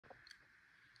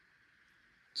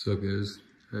So guys,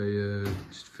 I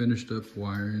just finished up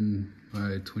wiring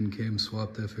my twin cam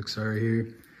swapped FXR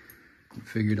here.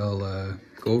 Figured I'll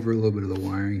go over a little bit of the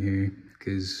wiring here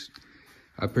because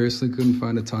I personally couldn't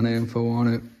find a ton of info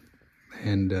on it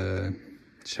and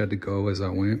just had to go as I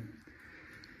went.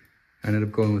 I ended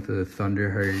up going with a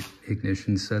thunderheart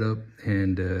ignition setup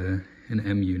and an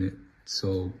M unit.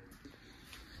 So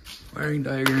wiring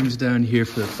diagrams down here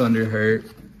for the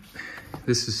thunderheart.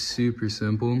 This is super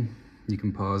simple. You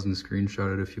can pause and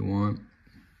screenshot it if you want.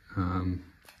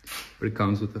 But it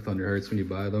comes with the thunderhearts when you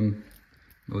buy them.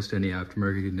 Most any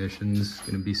aftermarket ignition is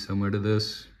going to be similar to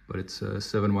this, but it's a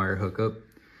 7-wire hookup.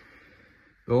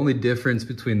 The only difference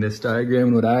between this diagram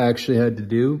and what I actually had to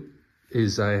do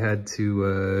is I had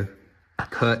to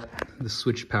cut the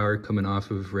switch power coming off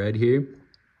of red here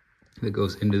that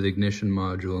goes into the ignition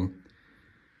module,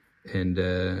 and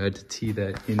I had to tee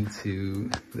that into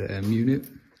the M unit.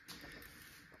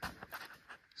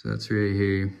 So that's right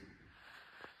here.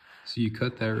 So you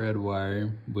cut that red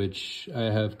wire, which I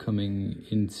have coming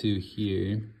into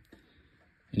here,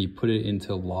 and you put it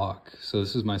into lock. So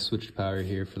this is my switch power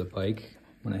here for the bike.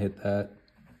 When I hit that,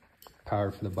 power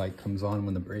for the bike comes on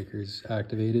when the breaker's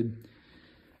activated.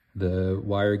 The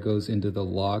wire goes into the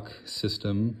lock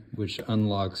system, which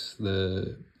unlocks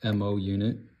the MO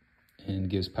unit and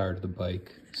gives power to the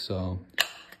bike. So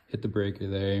hit the breaker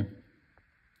there,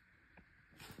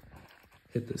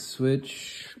 hit the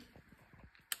switch,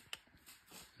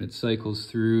 it cycles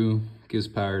through, gives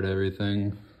power to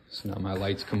everything. So now my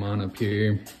lights come on up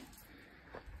here,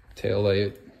 tail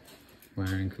light,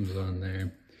 wiring comes on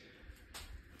there.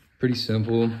 Pretty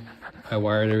simple. I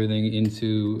wired everything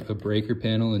into a breaker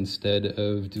panel instead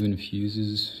of doing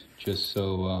fuses, just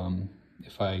so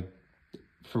if I,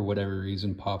 for whatever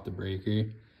reason, pop the breaker,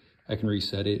 I can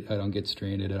reset it. I don't get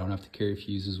stranded. I don't have to carry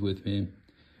fuses with me.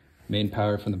 Main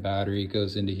power from the battery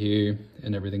goes into here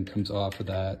and everything comes off of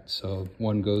that. So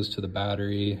one goes to the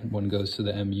battery, one goes to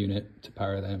the M unit to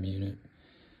power the M unit.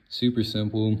 Super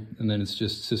simple. And then it's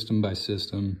just system by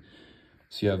system.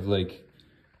 So you have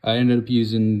I ended up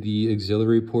using the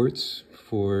auxiliary ports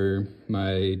for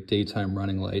my daytime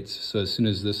running lights. So as soon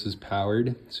as this is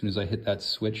powered, as soon as I hit that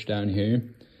switch down here,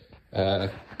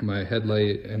 my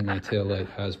headlight and my tail light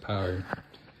has power.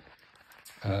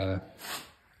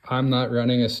 I'm not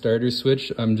running a starter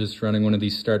switch. I'm just running one of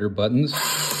these starter buttons.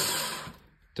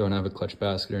 Don't have a clutch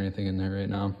basket or anything in there right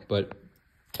now, but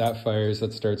that fires,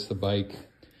 that starts the bike.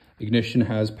 Ignition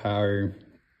has power.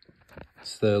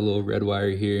 It's the little red wire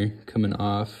here coming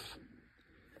off.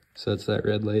 So that's that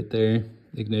red light there,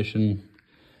 ignition.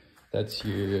 That's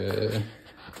your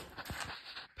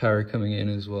power coming in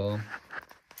as well.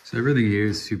 So everything here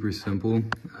is super simple.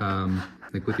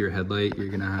 Like with your headlight, you're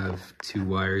gonna have 2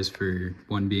 wires, for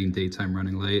one being daytime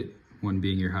running light, one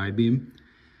being your high beam.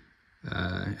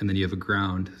 And then you have a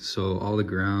ground. So all the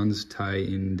grounds tie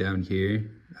in down here.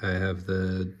 I have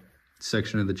the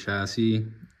section of the chassis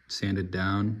sanded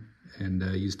down and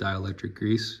use dielectric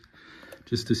grease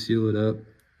just to seal it up.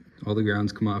 All the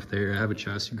grounds come off there. I have a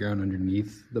chassis ground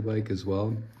underneath the bike as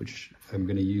well, which I'm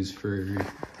gonna use for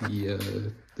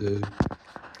the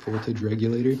voltage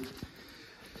regulator.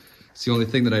 It's the only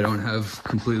thing that I don't have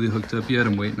completely hooked up yet.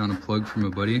 I'm waiting on a plug from a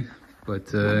buddy,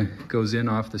 but it goes in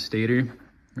off the stator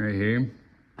right here.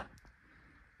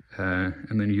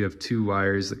 And then you have 2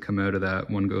 wires that come out of that.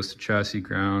 One goes to chassis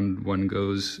ground, one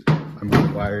goes, I'm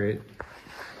gonna wire it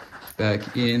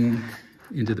back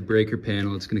into the breaker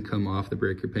panel. It's gonna come off the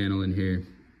breaker panel in here.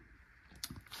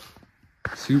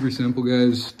 Super simple,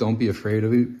 guys. Don't be afraid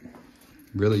of it.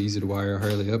 Really easy to wire a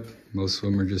Harley up. Most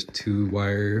of them are just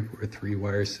 2-wire or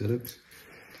 3-wire setups.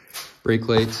 Brake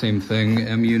light, same thing.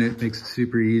 M unit makes it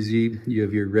super easy. You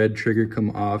have your red trigger come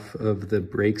off of the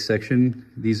brake section.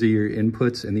 These are your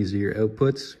inputs and these are your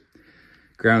outputs.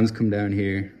 Grounds come down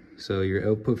here. So your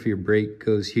output for your brake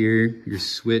goes here. Your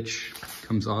switch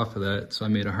comes off of that. So I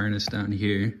made a harness down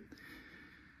here.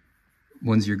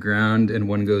 One's your ground and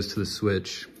one goes to the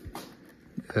switch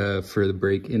for the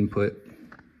brake input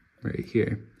right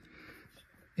here.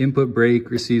 Input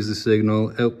brake receives the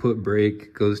signal, output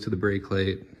brake goes to the brake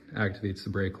light, activates the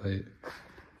brake light.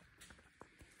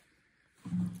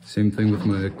 Same thing with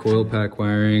my coil pack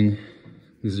wiring.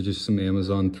 These are just some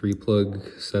Amazon 3-plug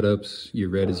setups. Your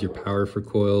red is your power for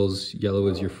coils, yellow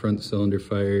is your front cylinder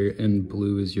fire, and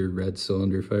blue is your red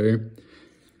cylinder fire.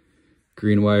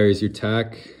 Green wire is your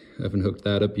tack. I haven't hooked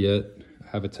that up yet. I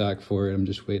have a tack for it. I'm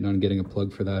just waiting on getting a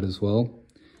plug for that as well.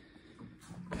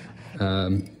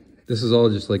 This is all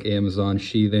just like Amazon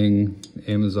sheathing,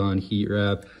 Amazon heat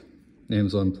wrap,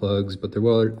 Amazon plugs, but they're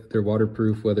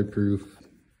waterproof, weatherproof.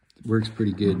 Works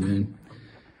pretty good, man.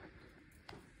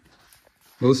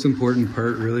 Most important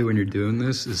part really when you're doing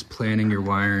this is planning your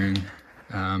wiring.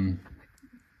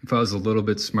 If I was a little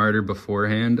bit smarter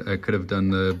beforehand, I could have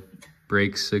done the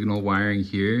brake signal wiring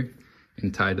here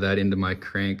and tied that into my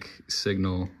crank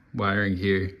signal wiring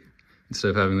here. Instead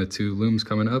of having the two looms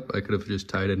coming up, I could have just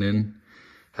tied it in,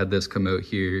 had this come out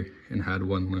here and had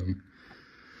one loom.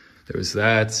 There was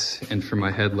that, and for my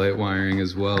headlight wiring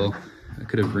as well, I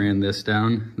could have ran this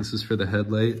down. This is for the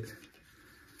headlight.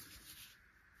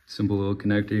 Simple little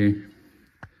connector.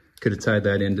 Could have tied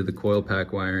that into the coil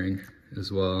pack wiring as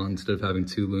well. Instead of having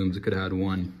two looms, I could have had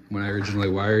one. When I originally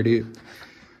wired it,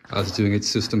 I was doing it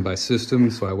system by system.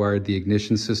 So I wired the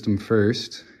ignition system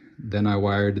first. Then I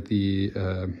wired the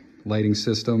lighting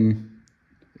system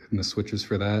and the switches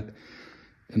for that.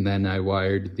 And then I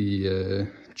wired the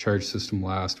charge system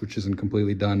last, which isn't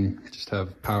completely done. Just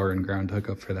have power and ground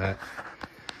hookup for that.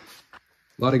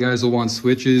 A lot of guys will want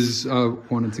switches. I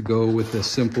wanted to go with a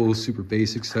simple, super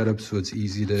basic setup so it's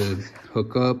easy to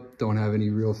hook up, don't have any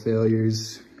real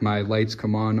failures. My lights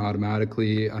come on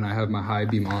automatically and I have my high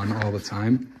beam on all the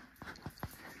time.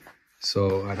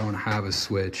 So I don't have a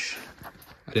switch.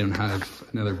 I didn't have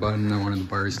another button. I wanted the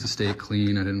bars to stay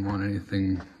clean. I didn't want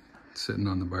anything sitting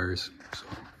on the bars. So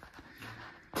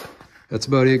that's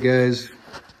about it, guys.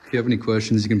 If you have any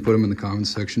questions, you can put them in the comments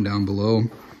section down below.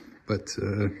 But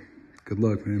good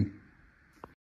luck, man.